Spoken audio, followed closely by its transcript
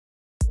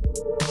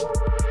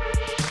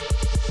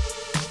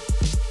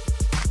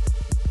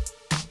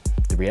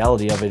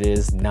reality of it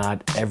is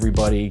not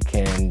everybody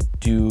can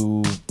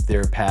do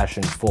their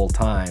passion full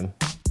time.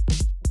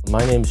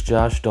 My name's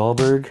Josh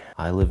Dahlberg.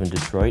 I live in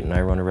Detroit and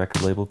I run a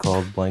record label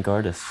called Blank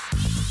Artists.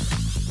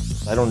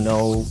 I don't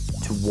know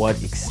to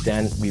what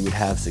extent we would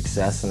have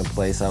success in a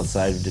place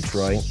outside of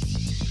Detroit.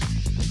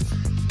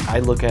 I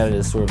look at it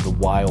as sort of the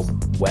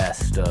wild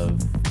west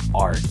of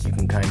art. You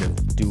can kind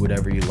of do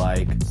whatever you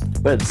like,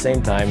 but at the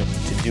same time,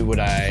 to do what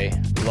I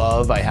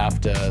love, I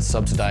have to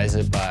subsidize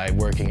it by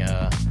working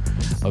a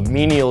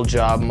menial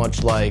job,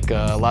 much like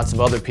lots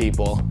of other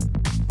people.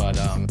 But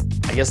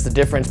I guess the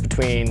difference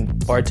between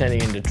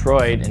bartending in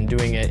Detroit and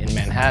doing it in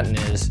Manhattan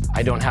is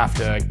I don't have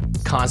to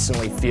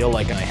constantly feel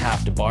like I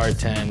have to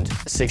bartend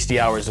 60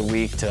 hours a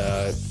week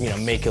to,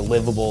 make a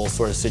livable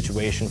sort of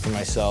situation for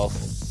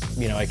myself.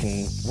 I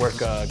can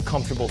work a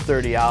comfortable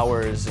 30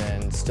 hours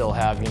and still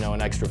have,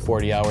 an extra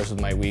 40 hours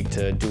of my week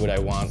to do what I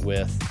want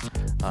with,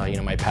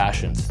 my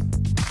passions.